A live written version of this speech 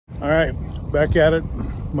All right, back at it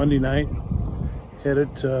Monday night.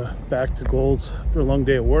 Headed back to Gold's for a long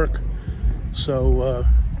day of work. So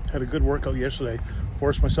had a good workout yesterday.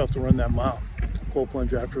 Forced myself to run that mile. Cold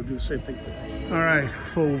plunge after, I'll do the same thing today. All right,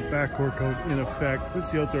 full back workout in effect. This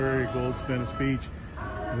is the outdoor area, Gold's Venice Beach.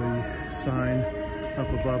 The sign up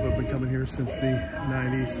above, I've been coming here since the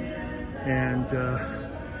 90s. And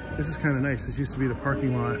this is kind of nice. This used to be the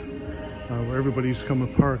parking lot where everybody used to come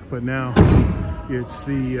and park, but now it's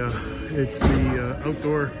the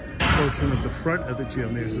outdoor portion of the front of the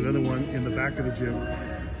gym. There's another one in the back of the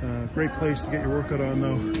gym. Great place to get your workout on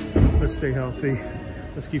though. Let's stay healthy.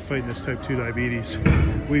 Let's keep fighting this type 2 diabetes.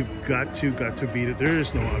 We've got to beat it. There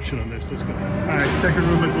is no option on this. Let's go. All right, second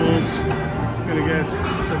room at Gold's. Gonna get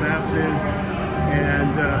some abs in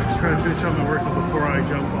and try to finish up my workout before I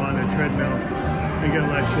jump on a treadmill and get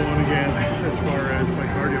life going again as far as my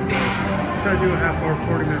cardio goes. Try to do a half hour,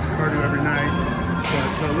 40 minutes of cardio every night.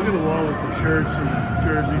 But look at the wall with the shirts and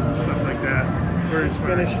jerseys and stuff like that. Very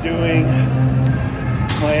inspiring. Finished doing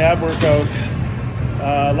my ab workout.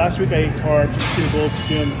 Last week I ate carbs, just to the Gold's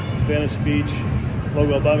Gym, Venice Beach,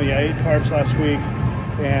 logo above me. I ate carbs last week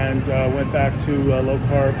and went back to low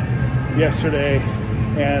carb yesterday,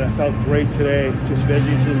 and I felt great today. Just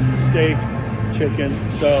veggies and steak, chicken,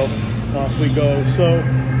 so off we go. So,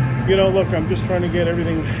 you know, look, I'm just trying to get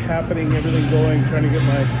everything happening, everything going, trying to get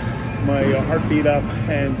my heartbeat up,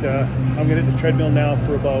 and I'm gonna hit the treadmill now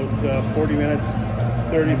for about 40 minutes,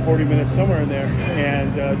 30, 40 minutes, somewhere in there,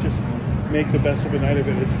 and just make the best of a night of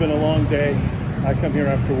it. It's been a long day. I come here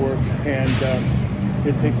after work, and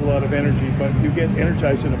it takes a lot of energy, but you get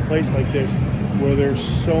energized in a place like this where there's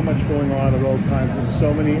so much going on at all times. There's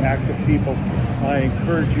so many active people. I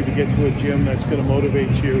encourage you to get to a gym that's going to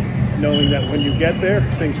motivate you, knowing that when you get there,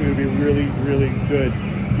 things are going to be really, really good.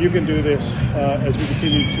 You can do this as we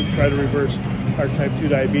continue to try to reverse our type 2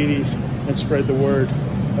 diabetes and spread the word.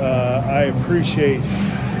 I appreciate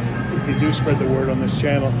if you do spread the word on this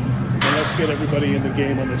channel. And let's get everybody in the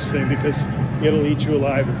game on this thing, because it'll eat you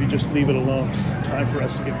alive if you just leave it alone. It's time for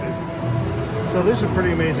us to get busy. So this is a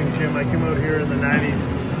pretty amazing gym. I came out here in the 90s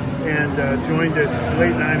and joined it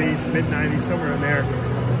late 90s, mid 90s, somewhere in there.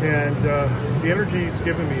 And the energy it's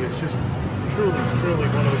given me is just truly, truly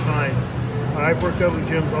one of a kind. I've worked out in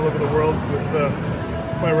gyms all over the world with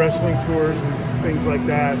my wrestling tours and things like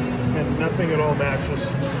that, and nothing at all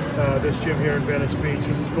matches this gym here in Venice Beach.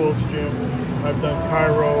 This is Gold's Gym. I've done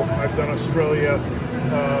Cairo, I've done Australia,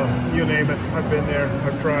 you name it, I've been there,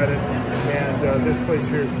 I've tried it, and this place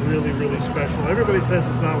here is really, really special. Everybody says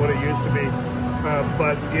it's not what it used to be,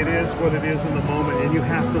 but it is what it is in the moment, and you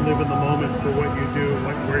have to live in the moment for what you do,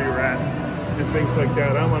 where you're at, and things like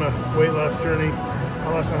that. I'm on a weight loss journey. I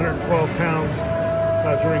lost 112 pounds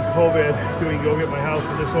during COVID, doing yoga at my house.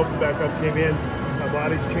 When this opened back up, came in, my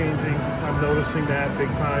body's changing. I'm noticing that big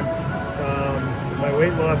time. My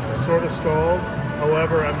weight loss is sort of stalled.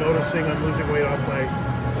 However, I'm noticing I'm losing weight off my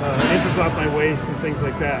inches off my waist and things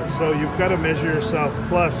like that. So you've got to measure yourself,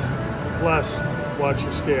 plus watch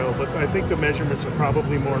the scale. But I think the measurements are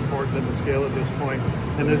probably more important than the scale at this point.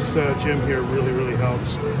 And this gym here really, really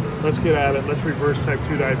helps. Let's get at it. Let's reverse type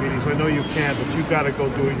 2 diabetes. I know you can, but you got to go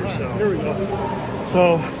do it yourself. Here we go.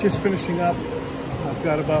 So just finishing up. I've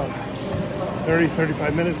got about 30,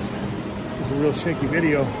 35 minutes. It's a real shaky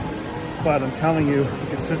video, but I'm telling you, the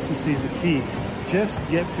consistency is the key. Just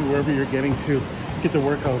get to wherever you're getting to. Get the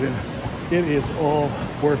workout in. It is all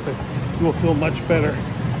worth it. You will feel much better.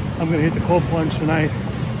 I'm gonna hit the cold plunge tonight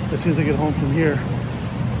as soon as I get home from here.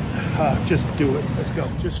 Just do it. Let's go.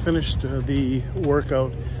 Just finished the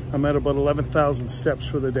workout. I'm at about 11,000 steps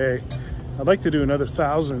for the day. I'd like to do another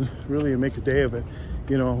 1,000, really, and make a day of it.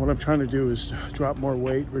 You know, what I'm trying to do is drop more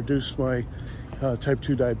weight, reduce my type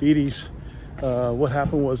 2 diabetes. What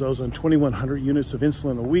happened was I was on 2,100 units of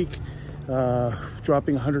insulin a week,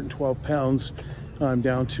 dropping 112 pounds. I'm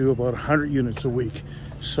down to about 100 units a week.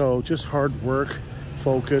 So just hard work,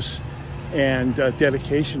 focus, and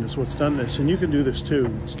dedication is what's done this. And you can do this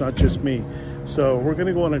too. It's not just me. So we're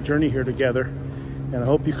gonna go on a journey here together, and I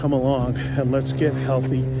hope you come along, and let's get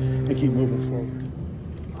healthy and keep moving forward.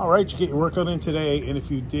 All right, you get your workout in today, and if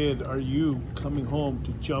you did, are you coming home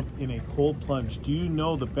to jump in a cold plunge? Do you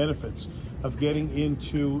know the benefits of getting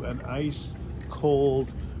into an ice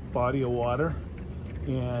cold body of water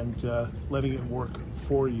and letting it work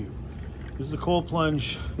for you? This is a cold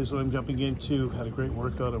plunge. This is what I'm jumping into. Had a great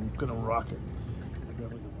workout. I'm gonna rock it.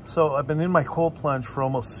 So I've been in my cold plunge for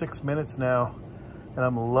almost 6 minutes now, and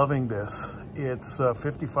I'm loving this. It's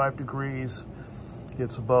 55 degrees.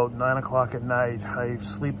 It's about 9 o'clock at night. I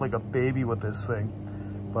sleep like a baby with this thing.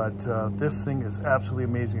 But this thing is absolutely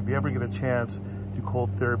amazing. If you ever get a chance, do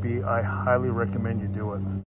cold therapy, I highly recommend you do it.